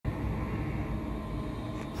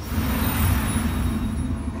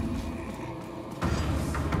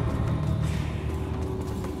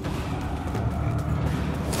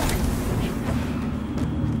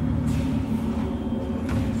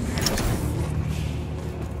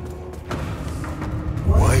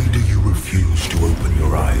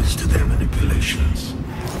manipulations,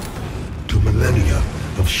 to millennia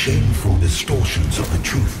of shameful distortions of the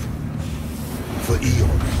truth. For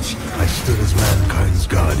eons, I stood as mankind's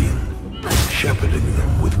guardian, shepherding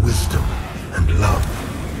them with wisdom and love.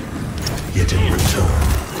 Yet in return,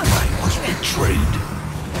 I was betrayed.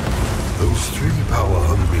 Those three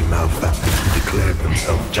power-hungry malefactors who declared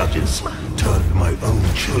themselves judges turned my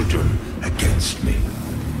own children against me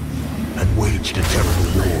and waged a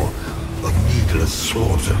terrible war of needless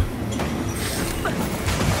slaughter.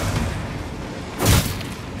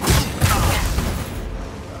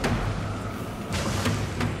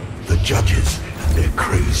 The judges and their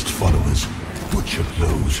crazed followers butchered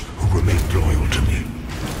those who remained loyal to me.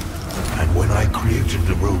 And when I created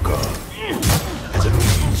the Rogar as a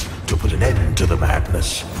means to put an end to the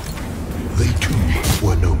madness, they too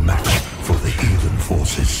were no match for the heathen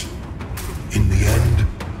forces. In the end,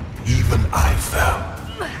 even I fell.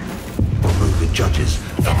 Although the judges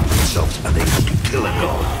found themselves unable to kill a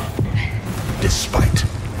god, despite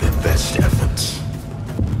their best efforts.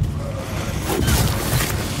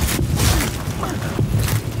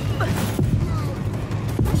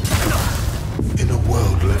 In a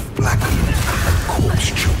world left blackened and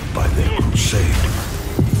corpse-choked by their crusade,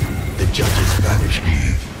 the judges banished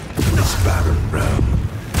me to this barren realm,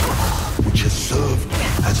 which has served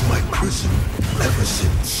as my prison ever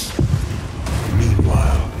since.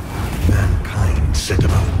 Meanwhile, mankind set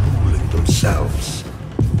about ruling themselves,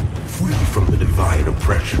 free from the divine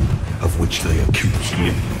oppression of which they accused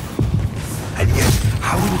me. And yet,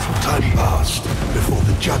 how little time passed before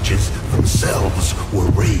the judges themselves were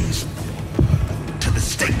raised to the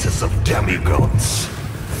status of demigods,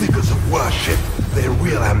 figures of worship, their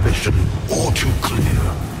real ambition all too clear.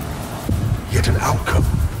 Yet an outcome,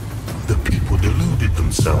 the people deluded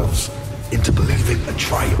themselves into believing a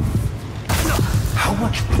triumph. How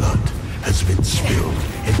much blood has been spilled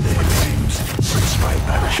in their names since my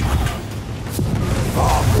banishment?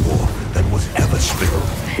 Far more than was ever spilled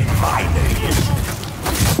in my name.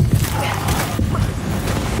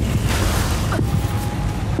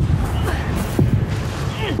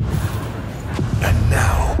 And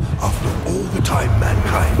now, after all the time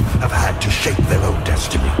mankind have had to shape their own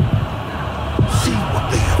destiny, see what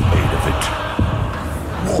they have made of it.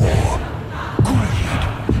 War, greed,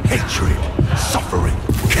 hatred, suffering,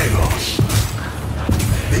 chaos.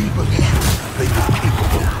 They believe they were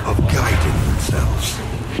capable of guiding themselves,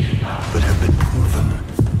 but have been proven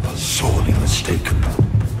sorely mistaken.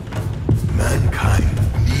 Mankind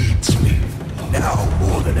needs me, now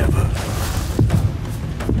more than ever.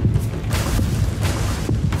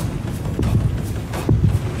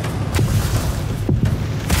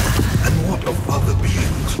 And what of other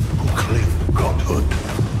beings who claim godhood?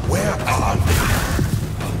 Where are they?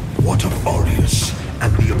 What of Aureus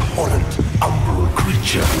and the abhorrent umbral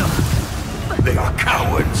creature? They are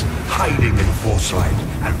cowards, hiding in foresight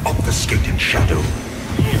and obfuscating shadow,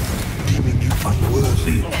 deeming you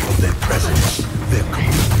unworthy of their presence, their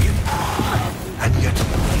communion. And yet,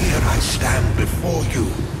 here I stand before you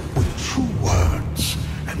with true words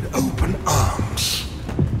and open arms.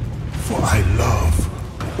 For I love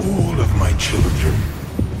all of my children,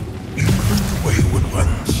 even the wayward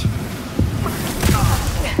ones.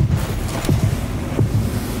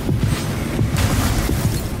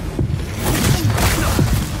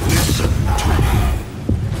 Listen to me.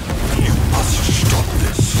 You must stop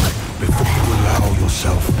this before you allow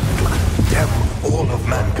yourself to condemn all of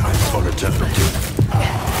mankind for eternity.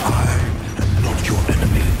 I am not your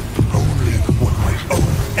enemy, only what my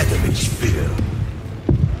own enemies fear.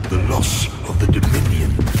 The loss of the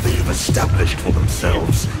dominion they have established for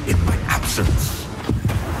themselves in my absence.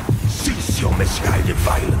 Cease your misguided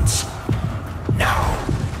violence. Now.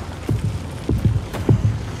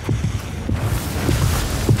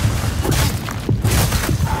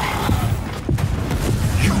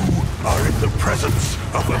 You are in the presence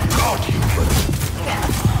of a god-human.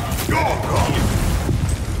 Your god.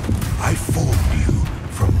 I formed you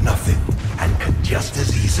from nothing and can just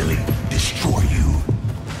as easily destroy you.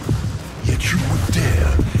 Yet you would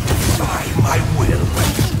dare defy my will.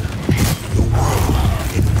 The world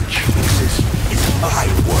in which you exist is my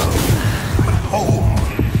world, my home,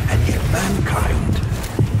 and yet mankind,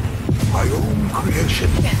 my own creation,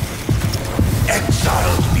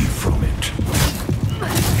 exiles me from it.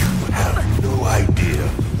 You have no idea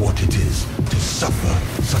what it is to suffer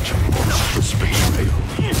such a monstrous betrayal,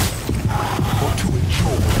 or to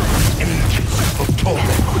endure the ages of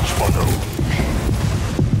torment which follow.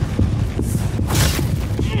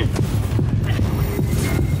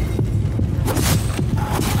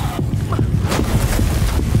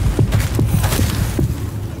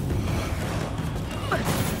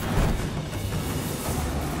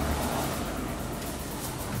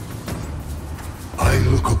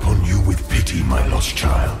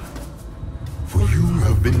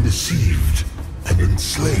 have been deceived and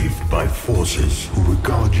enslaved by forces who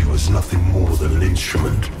regard you as nothing more than an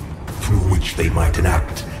instrument through which they might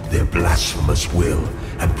enact their blasphemous will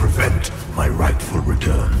and prevent my rightful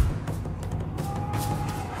return.